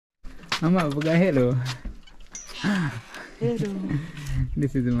Mama, buga hello. Hello.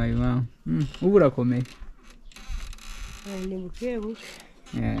 This is my mom. Ubura kome.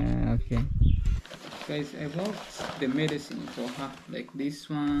 Yeah, okay. Guys, I bought the medicine for her, like this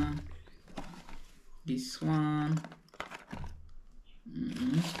one, this one.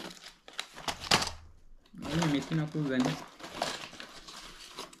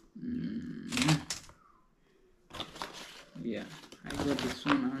 Yeah, I got this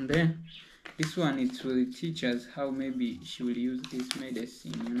one, and then this one, it will teach us how maybe she will use this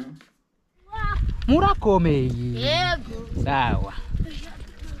medicine, you know. Murakome. Sawa.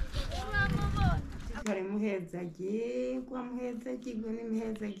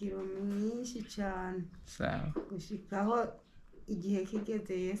 Sawa.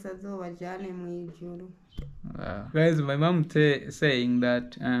 Wow. Guys, my mom saying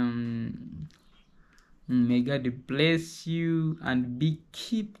that may God bless you and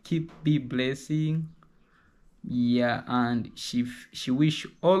keep be blessing. Yeah, and she wish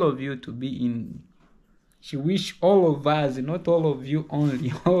all of you to be in. She wish all of us, not all of you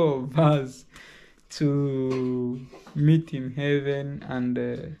only, all of us, to meet in heaven and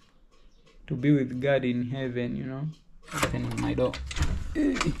to be with God in heaven, you know. Opening my door.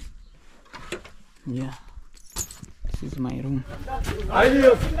 Yeah. This is my room.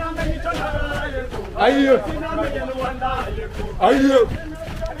 Ayo. Ayo. Ayo.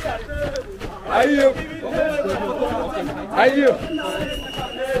 Ayo. Ayo.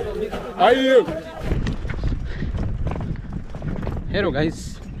 Ayo. Hello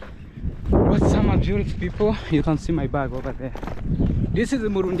guys. What's up, my beautiful people? You can see my bag over there. This is a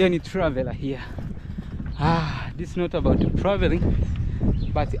Burundian traveler here. This is not about traveling,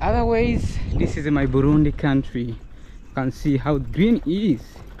 but otherwise this is my Burundi country. You can see how green it is.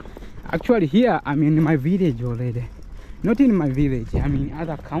 Actually here I'm in my village already. Not in my village, I'm in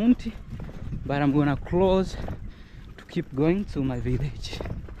other county, but I'm gonna close to keep going to my village.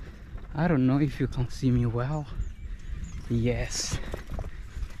 I don't know if you can see me well. Yes.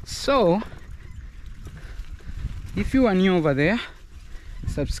 So if you are new over there,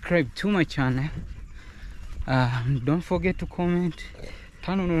 subscribe to my channel. Don't forget to comment,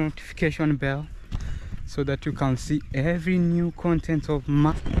 turn on the notification bell so that you can see every new content of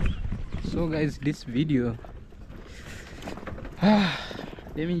mine. So guys, this video, let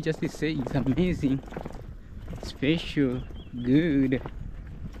me just say it's amazing, special, good,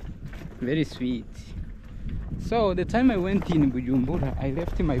 very sweet. So the time I went in Bujumbura, I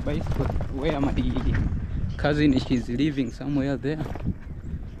left my bicycle where my cousin is living somewhere there,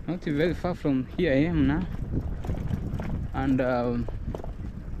 not very far from here I am now, and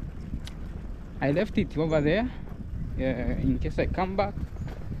I left it over there. In case I come back,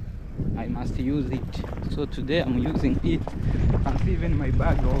 I must use it. So today I'm using it. And see even my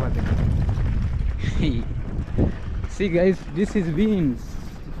bag over there. See guys, this is beans.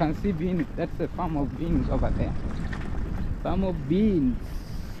 You can see beans. That's a farm of beans over there. Farm of beans.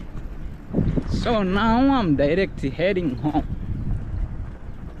 So now I'm directly heading home.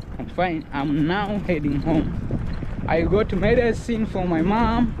 I'm fine. I'm now heading home. I got medicine for my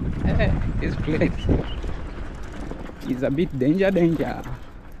mom. This place is a bit danger.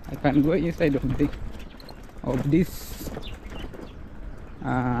 I can go inside of this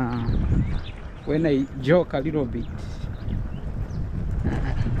when I joke a little bit,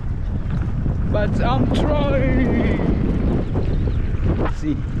 but I'm trying.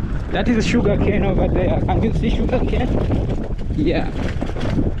 See, that is sugar cane over there. Can you see sugar cane? Yeah,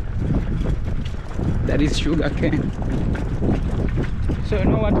 that is sugar cane. So you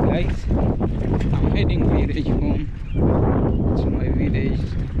know what guys, I'm heading village home to my village.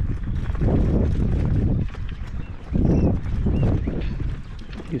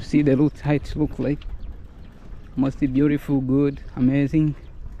 You see the route, how it look like. Must be beautiful, good, amazing,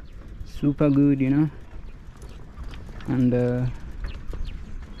 super good, you know. And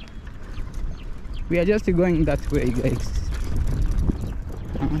we are just going that way guys.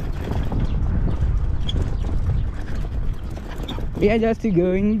 We are just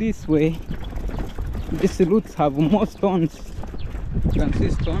going this way. These routes have more stones. You can see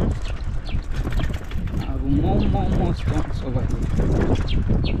stones. Have more stones over here.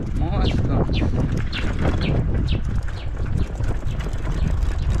 More stones.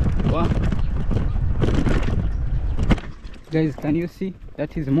 Wow. Guys, can you see?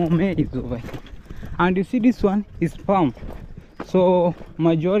 That is more maize over here. And you see this one is palm. So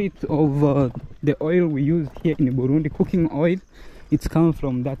majority of the oil we use here in Burundi, cooking oil, it's come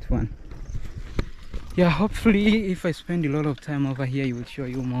from that one. Yeah, hopefully if I spend a lot of time over here, I will show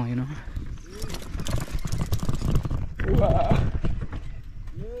you more, you know. Wow.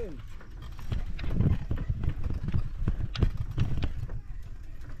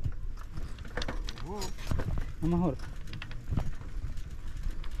 Amahoro.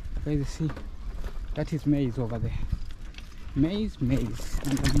 Guys, see, that is maize over there. Maize,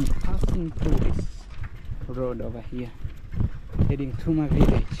 and I'm passing through this road over here, heading to my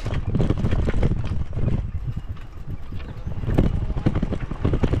village.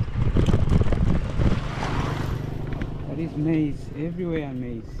 That is maize, everywhere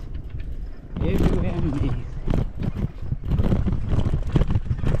maize. Everywhere maize.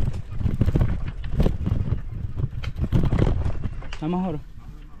 Amahoro.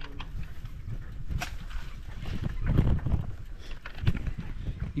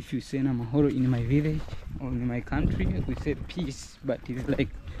 If you say Namahoro in my village or in my country, we say peace, but it's like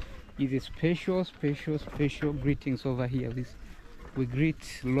it's a special greetings over here. We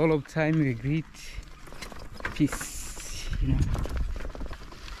greet a lot of time, we greet peace, you know.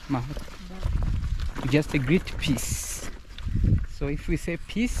 Mahoro. We just greet peace. So if we say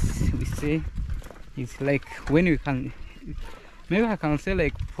peace, we say it's like when we can, maybe I can say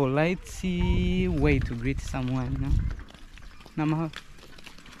like polite way to greet someone, you know. Namahoro.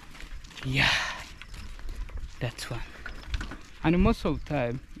 Yeah, that's one. And most of the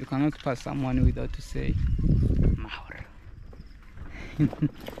time you cannot pass someone without to say Mahor.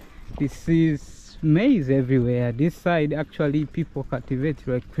 This is maize everywhere. This side actually people cultivate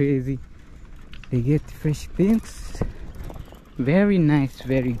like crazy. They get fresh things, very nice,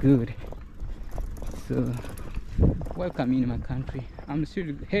 very good. So welcome in my country. I'm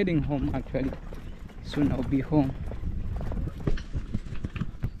still heading home actually. Soon I'll be home.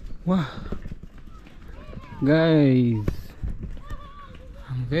 Wow, guys,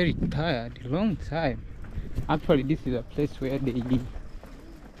 I'm very tired. Long time. Actually, this is a place where they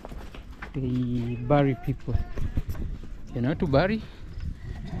bury people. You know to bury?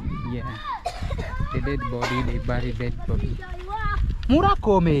 Yeah, the dead body. They bury dead body.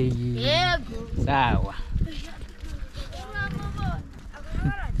 Murakome. Sawa.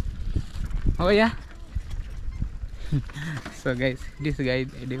 Oh yeah. So guys, this guy,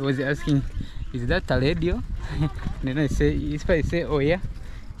 they was asking, is that a radio? Then I say, if I say oh yeah,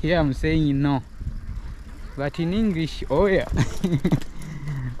 here I'm saying no, but in English, oh yeah.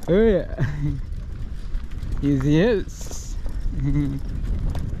 Oh yeah is yes.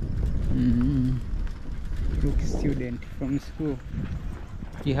 Look, student from school,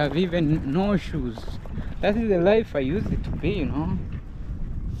 you have even no shoes. That is the life I used it to be, you know.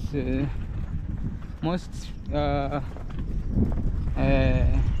 So most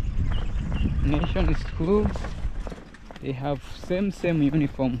nation schools, they have same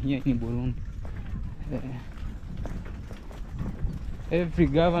uniform here in Burundi. Every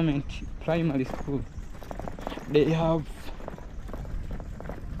government primary school, they have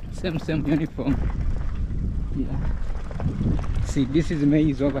same uniform. Yeah. See, this is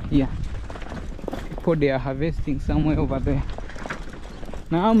maize over here. People, they are harvesting somewhere over there.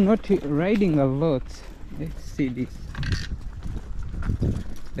 Now I'm not riding a lot. Let's see this.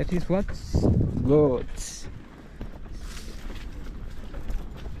 That is what? Goats.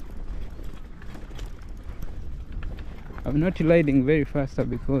 I'm not riding very faster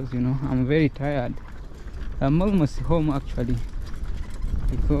because, you know, I'm very tired. I'm almost home actually,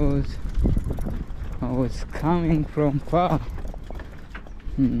 because I was coming from far.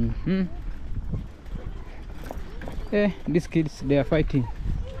 Yeah, these kids, they are fighting.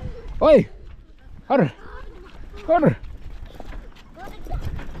 Oi! Order! Order!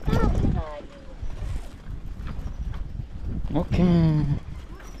 Okay.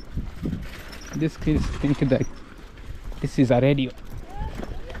 These kids think that this is a radio,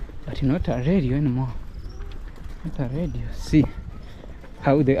 but not a radio anymore. Not a radio. See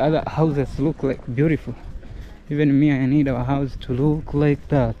how the other houses look like, beautiful. Even me, I need our house to look like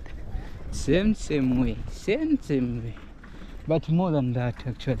that. Same way, same way, but more than that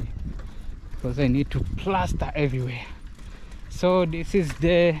actually, because I need to plaster everywhere. So this is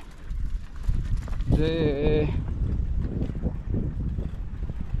the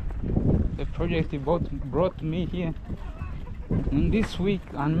project brought me here. In this week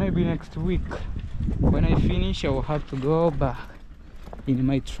and maybe next week, when I finish, I will have to go back in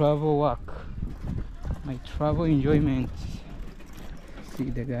my travel work, my travel enjoyment. See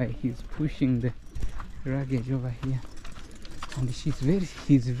the guy, he's pushing the luggage over here, and he's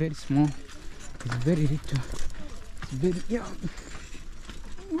very small, he's very little, he's very young.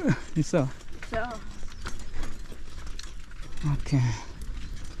 So okay.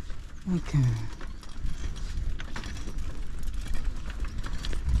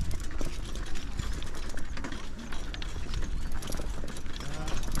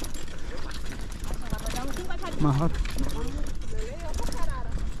 My heart.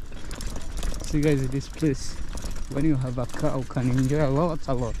 See guys, this place when you have a car, you can enjoy a lot.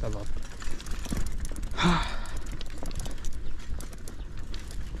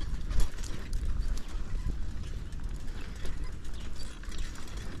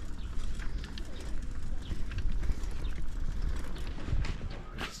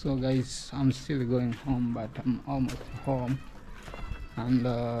 So guys, I'm still going home, but I'm almost home, and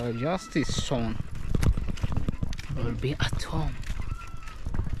justice soon will be at home.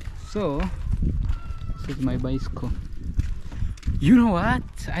 So this is my bicycle. You know what?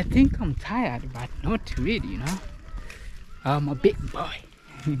 I think I'm tired, but not really, you know. I'm a big boy.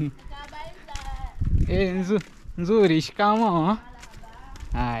 Hey, Nzuri, shikamo.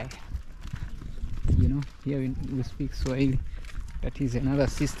 Hi. You know, here we speak Swahili. That is another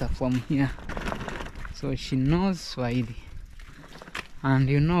sister from here, so she knows Swahili. And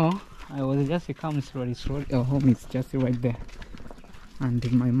you know, I was just coming slowly. Our home is just right there,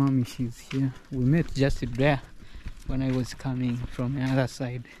 and my mommy, she's here. We met just there when I was coming from the other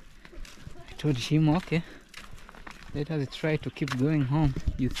side. I told him, okay, let us try to keep going home.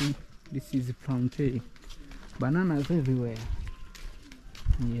 You see, this is plantain, bananas everywhere.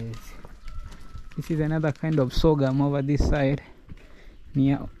 Yes, this is another kind of sorghum over this side,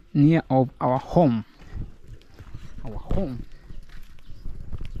 near of our home.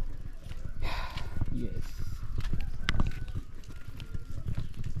 Yes.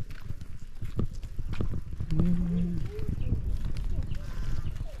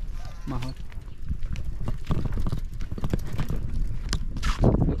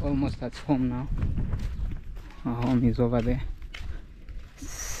 We're almost at home now. Our home is over there.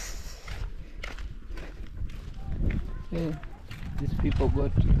 Yeah. These people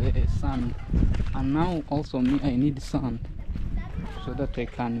got the sand, and now also me, I need sand so that I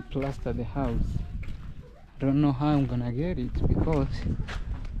can plaster the house. I don't know how I'm gonna get it, because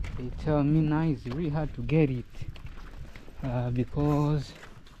they tell me now it's really hard to get it, because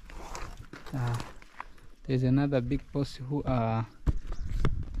there's another big boss who have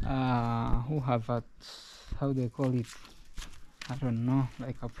a, how they call it, I don't know,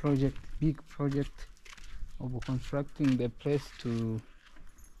 like a project, big project of constructing the place to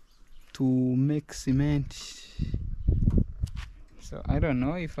make cement. So I don't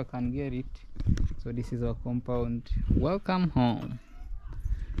know if I can get it. So this is our compound. Welcome home.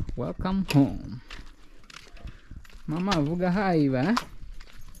 Welcome home. Mama vuga hi ba?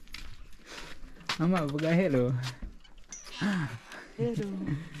 Mama vuga hello. Hello.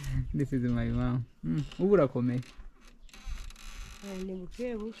 This is my mom. Ubura kome.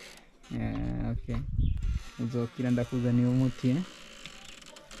 Yeah, okay. Uzokira ndakuzaniye umuti eh?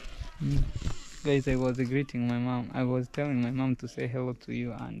 Guys, I was greeting my mom. I was telling my mom to say hello to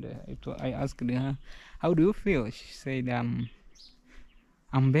you, and I asked her, how do you feel? She said,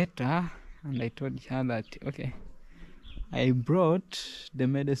 I'm better. And I told her that, okay, I brought the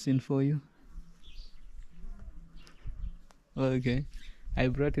medicine for you. Okay, I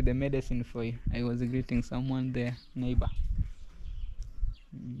brought the medicine for you. I was greeting someone there, neighbor.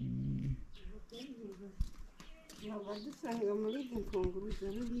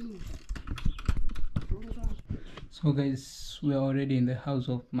 So guys, we are already in the house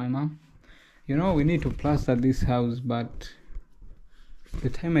of my mom. You know, we need to plaster this house, but the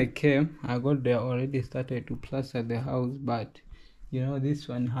time I came, I got there already started to plaster the house, but you know, this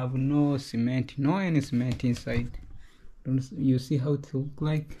one have no cement, no any cement inside. Don't you see how it look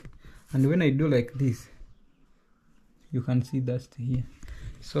like? And when I do like this, you can see dust here.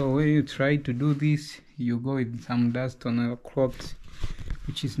 So when you try to do this, you go with some dust on your clothes,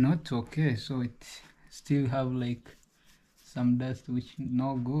 which is not okay. So it still have like some dust, which is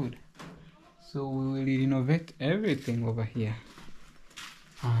not good. So we will renovate everything over here,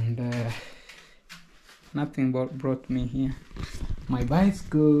 and nothing brought me here. My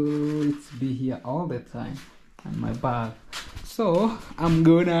bicycle, it's be here all the time, and my bag. So I'm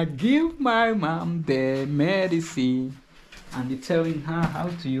gonna give my mom the medicine and telling her how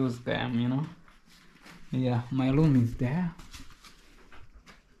to use them, you know. Yeah, my room is there,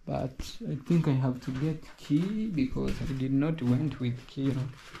 but I think I have to get key because I did not went with key, you know.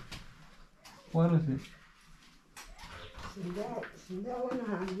 What is it?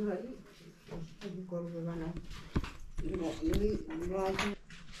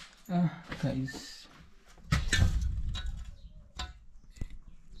 Guys,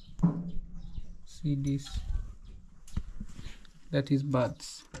 see this? That is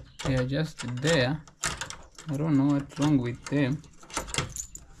birds. They are just there. I don't know what's wrong with them.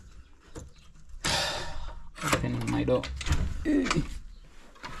 Opening my door.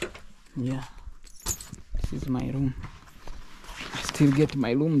 Yeah, this is my room. I still get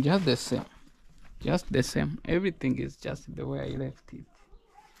my room just the same. just the same. Everything is just the way I left it.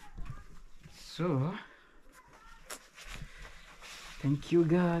 So thank you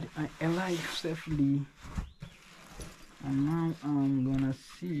God, I alive safely. And now I'm gonna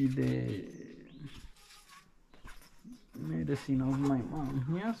see the medicine of my mom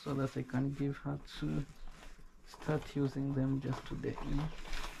here so that I can give her to start using them just today, you know.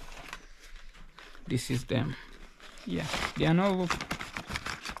 This is them. Yeah, they are not,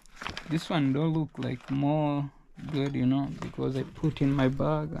 this one don't look like more good, you know, because I put in my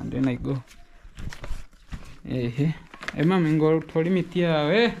bag and then I go. Hey mom, go to limit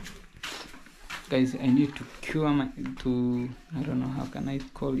here. Guys, I need to cure my, I don't know how can I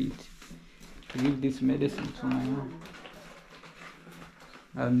call it, to give this medicine to my mom.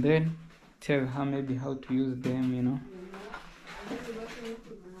 And then tell her maybe how to use them, you know.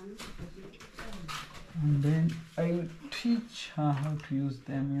 And then I will teach her how to use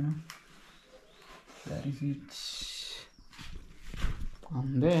them, you know. That is it.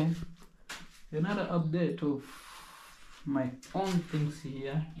 And then another update of my own things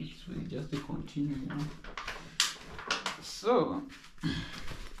here, it will just continue, you know. So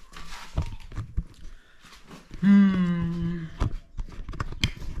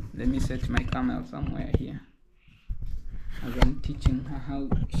let me set my camera somewhere here as I'm teaching her how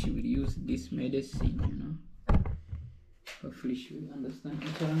she will use this medicine, you know. Hopefully she will understand.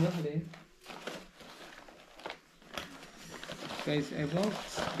 Guys, I bought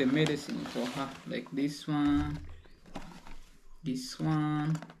the medicine for her, like this one, this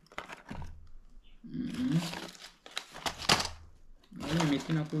one.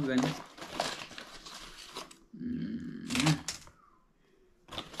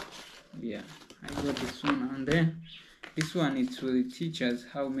 Yeah, I got this one, and then this one, it will teach us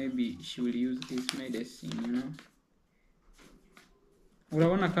how maybe she will use this medicine, you know.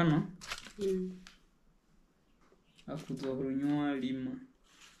 Uraona kano? Akuzohora unywa lima.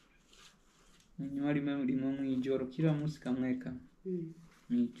 Unywa lima mwijoro kila musi kamweka.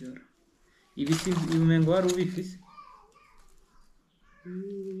 Mwijoro. Ibi si umengo wari ubifise?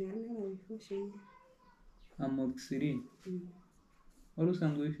 Amoxicillin. Wari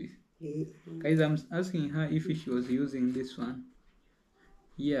usanzwe ubifise? Guys, I'm asking her if she was using this one.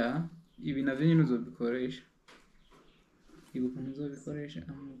 Yeah, ibi navyo nyine uzobikoresha. Ibuka uzobikoresha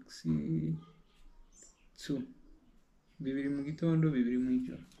amoxicillin 2. Bibiri mu gitondo, bibiri mu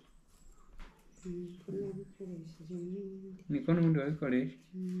ijoro. Niko n'ubundi wabikoresha.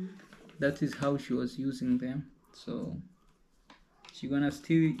 That is how she was using them. So she's gonna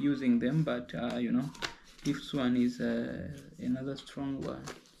still using them, but you know, this one is another strong one.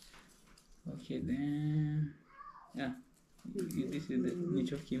 Okay, then yeah, this is the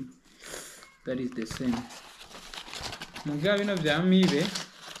Niyokwizera. That is the same.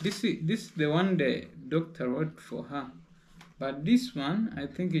 This is the one the doctor wrote for her, but this one I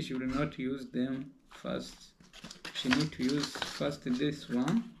think she will not use them first. She need to use first this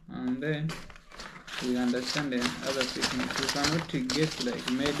one, and then we understand the other treatment. You cannot get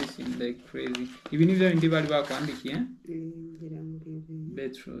like medicine like crazy. Even if you're in the body back one here,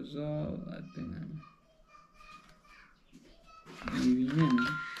 betrozole, I think. Even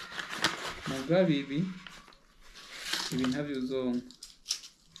Mugabe, even have your zone.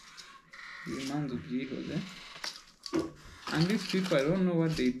 And these people, I don't know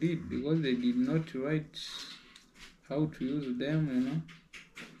what they did, because they did not write how to use them, you know.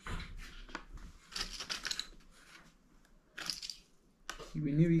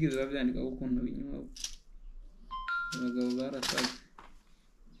 Ibi ntibigeze babyandika ukuntu binywa abagabo barasaze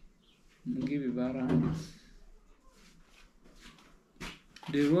ngibi baranditse.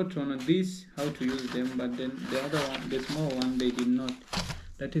 They wrote on this how to use them, but then the other one, the small one, they did not.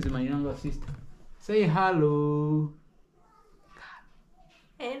 That is my younger sister. Say hello.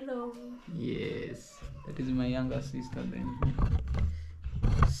 Hello. Yes, that is my younger sister then.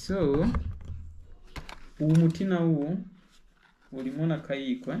 So umutina uwo urimo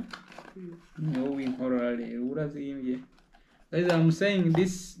nakayikwa no winkorora rero urazimbye. Guys, I'm saying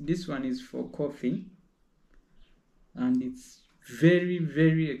this one is for coffee, and it's very,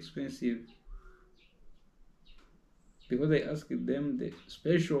 very expensive, because I asked them the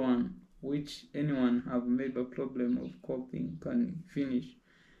special one which anyone have maybe a problem of coughing can finish.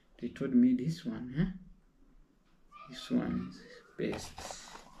 They told me this one, huh? This one is best.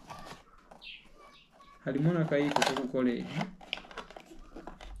 Halimona kayiko kokukole.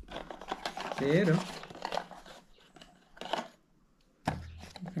 Pero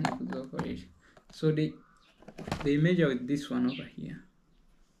so they measure with this one over here.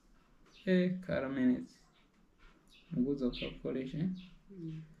 Minutes. Muguzo calculation.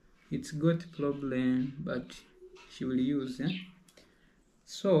 it's got problem, but she will use,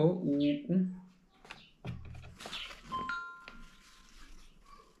 so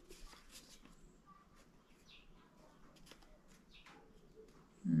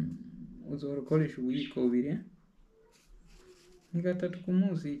uzorukoresha ubuyiko bubiri ni gatatu ku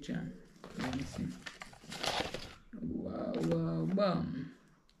munsi cyane. Wow.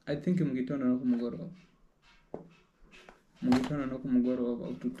 I think mu gitondo no kumugoroba,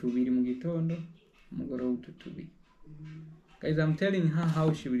 utu tubiri mu gitondo, umugoroba utu tubiri. Guys, I'm telling her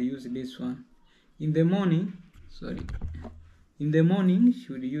how she will use this one. In the morning, she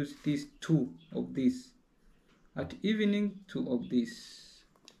will use these 2 of this. At evening, 2 of this.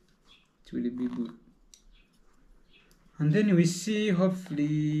 It will be good. And then we see,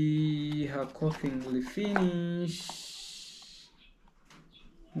 hopefully her coughing will finish.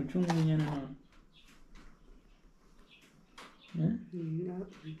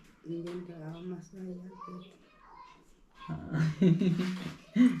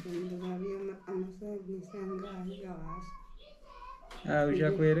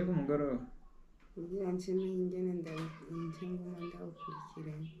 Ushakwereka umugoroba kugira nshime ingene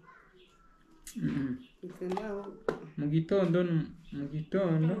ndawukurikirana mu gitondo ni mu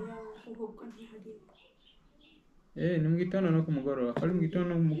gitondo no ku mugoroba. Ari mu gitondo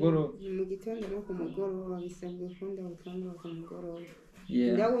no ku mugoroba, bisabwe ko ndawutanga ku mugoroba.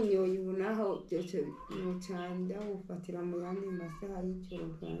 Ndawunyoye ubu naho cyane ndawufatira mu yandi masaha y'ijoro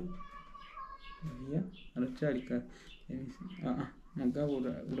kandi aracyari kare. Mugabo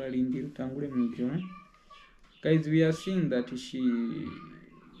urarindira utangure mu ijoro. Guys, we are seeing that she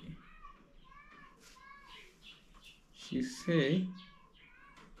say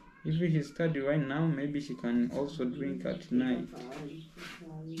if she study right now, maybe she can also drink at night.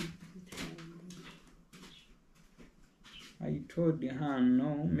 I told her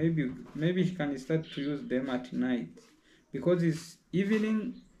no, maybe she can start to use them at night because it's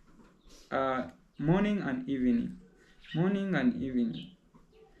evening, morning and evening.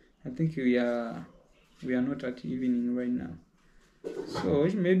 I think we are not at evening right now, so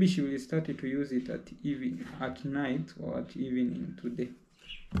maybe she will start to use it at night or at evening today.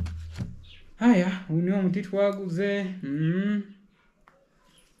 Haya, uniwa muti twaguze.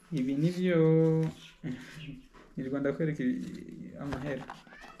 Ibi nivyo nilikuwa ndakwereka amahera.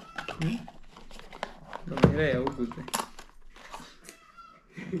 Amahera yawuguze.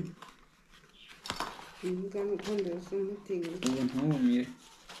 Ntumire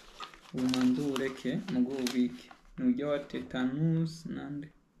umandureke mugo ubike nujya wa tetanus nande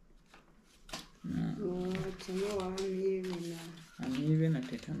amibe na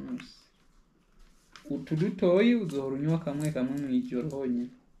tetanus. Utu dutoyi uzohora unywa kamwe mu ijoro honyine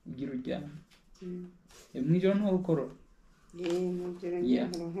ugira ujyana. Mu ijoro nto ukorora.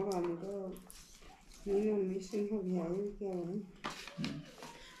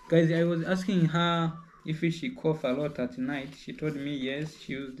 Guys, I was asking her if she cough a lot at night. She told me yes,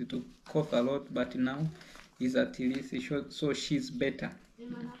 she used to cough a lot, but now is at least so she's better.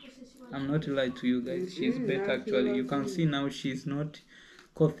 I'm not lying to you guys, she's better actually. You can see now she's not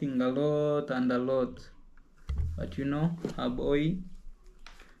coughing a lot. But you know,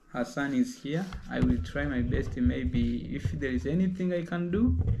 her son is here. I will try my best. Maybe if there is anything I can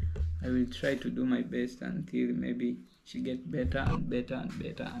do, I will try to do my best until maybe she gets better and better.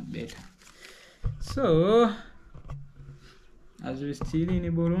 So, as we're still in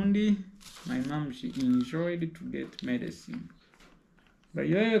Burundi, my mom, she enjoyed to get medicine. But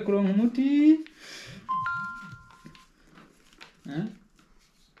you're a muti? Huh?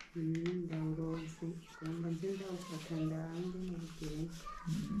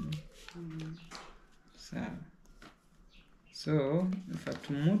 So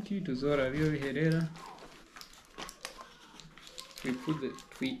fatumuti tuzora vyo biherera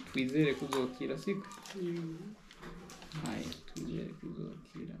twizere kuzokira siku. Haya, twizere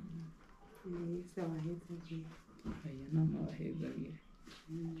kuzokira. Haya nama waheza vile.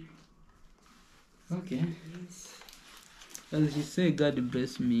 Okay. As she said, God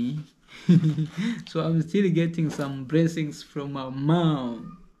bless me. So I'm still getting some blessings from my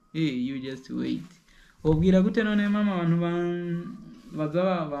mom. Hey, you just wait. Obwira gute none mama abantu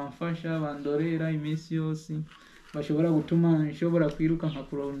bazaba bamfasha bandorera iminsi yose bashobora gutuma nshobora kwiruka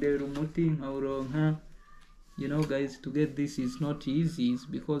nkakurondera umuti nkawuronka. You know guys, to get this is not easy. It's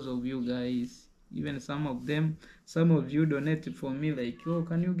because of you guys. Even some of you donate for me like, oh,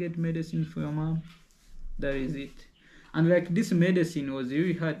 can you get medicine for your mom? That is it. And like this medicine was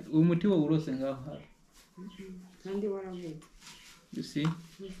really hard. Umuti wa urose ngaho. Kandi waravuga. You see,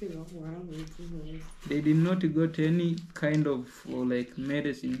 they did not got any kind of like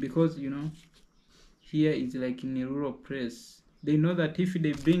medicine, because you know here is like in a rural place. They know that if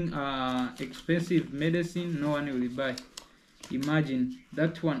they bring expensive medicine, no one will buy. Imagine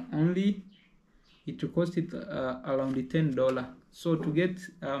that one only, it will cost it around $10. So to get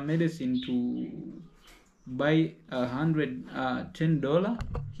medicine to buy $10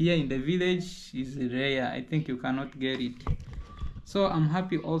 here in the village is rare. I think you cannot get it. So I'm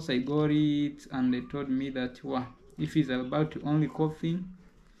happy also I got it, and they told me that wow, if it's about only coughing,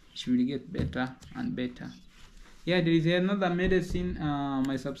 she will get better and better. Yeah, there is another medicine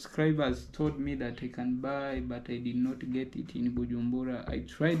my subscribers told me that I can buy, but I did not get it in Bujumbura. I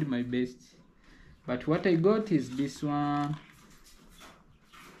tried my best, but what I got is this one.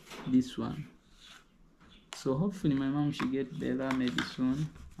 So hopefully my mom should get better maybe soon,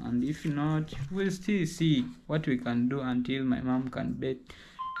 and if not, we'll still see what we can do until my mom can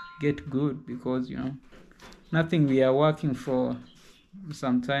get good, because you know, nothing we are working for.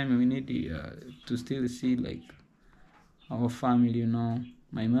 Sometime we need to still see like our family, you know.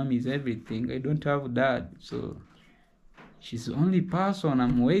 My mom is everything. I don't have dad, so she's the only person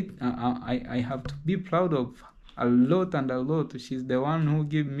I have to be proud of a lot and a lot. She's the one who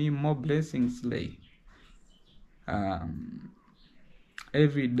give me more blessings, like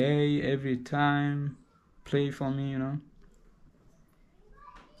every day, every time, pray for me, you know.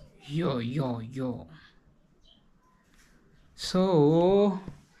 Yo. So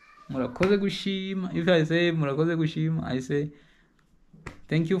murakoze gushima. If I say murakoze gushima, I say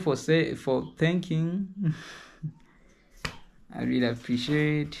thank you for thanking. I really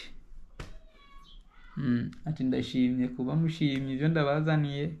appreciate. Ati ndashimye kuba mushimye ibyo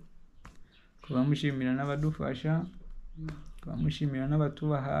ndabazaniye, kuba mushimira n'abadufasha, kuba mushimira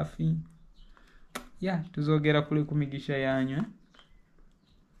n'abatuba hafi. Tuzogera kule kumigisha yanyu.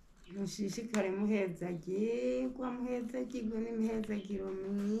 Mushishikare muhezagirwa n'imihezagiro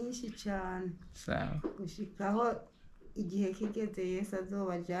myinshi cyane. Sawa. Gushikaho igihe kigeze Yesu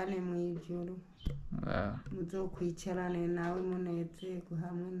azobajane mu ijuru. Muzokwicarane nawe munezerwe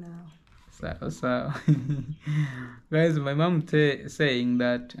hamwe nawe. So guys, my mom saying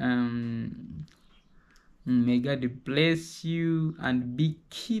that may God bless you and be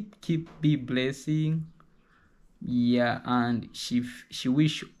blessing. And she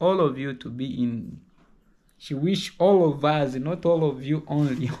wish all of you to be in. She wish all of us, not all of you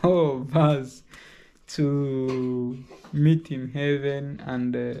only, all of us to meet in heaven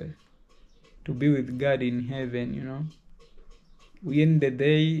and to be with God in heaven, you know. We in the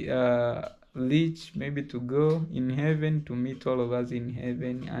day reach maybe to go in heaven, to meet all of us in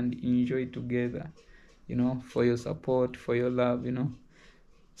heaven and enjoy together, you know, for your support, for your love, you know.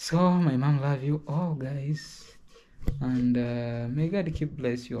 So my mom love you all, guys, and may God keep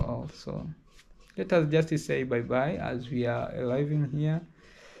bless you all. So let us just say bye-bye as we are arriving here,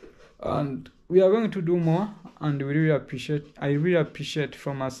 and we are going to do more, and we really appreciate, I really appreciate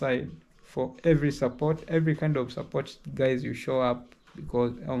from our side for every support, every kind of support, guys. You show up,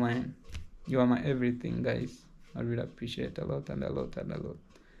 because oh man, you are my everything, guys. I really appreciate a lot and a lot and a lot.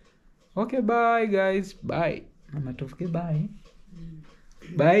 Okay, bye guys, bye. Mama Tofke, bye.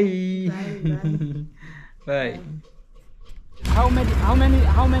 Bye. Bye. How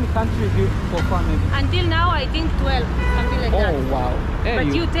many countries do you perform in? Until now, I think 12, something like that. Oh wow! Hey,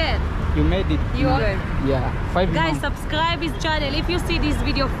 but you 10. You made it. You are. Yeah, 5 Guys, months. subscribe his channel. If you see this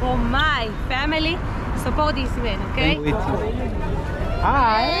video from my family, support this man, okay?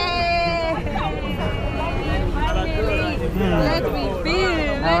 Hi. Let me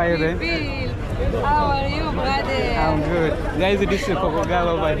feel. How are you Let me feel. How are you, brother? I'm good. Guys, this is Coco girl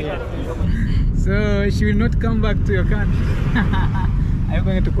over here. So she will not come back to your country. Are you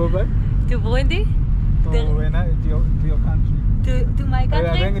going to go back? To Burundi? To your country? To my country?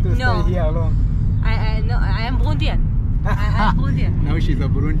 Or you are going to stay here alone? No, I am Burundian. I'm Burundian. Now she's a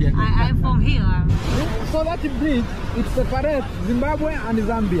Burundian. I'm from here. So that bridge, it separates Zimbabwe and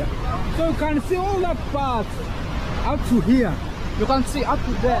Zambia. So you can see all that part up to here. You can see up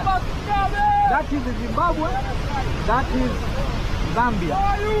to there. That is Zimbabwe. That is Zambia.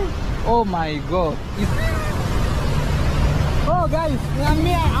 Oh my God! Oh guys,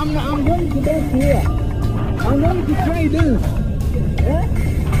 I'm going to dance here. I'm going to try this.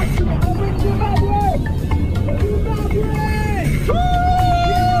 Zimbabwe!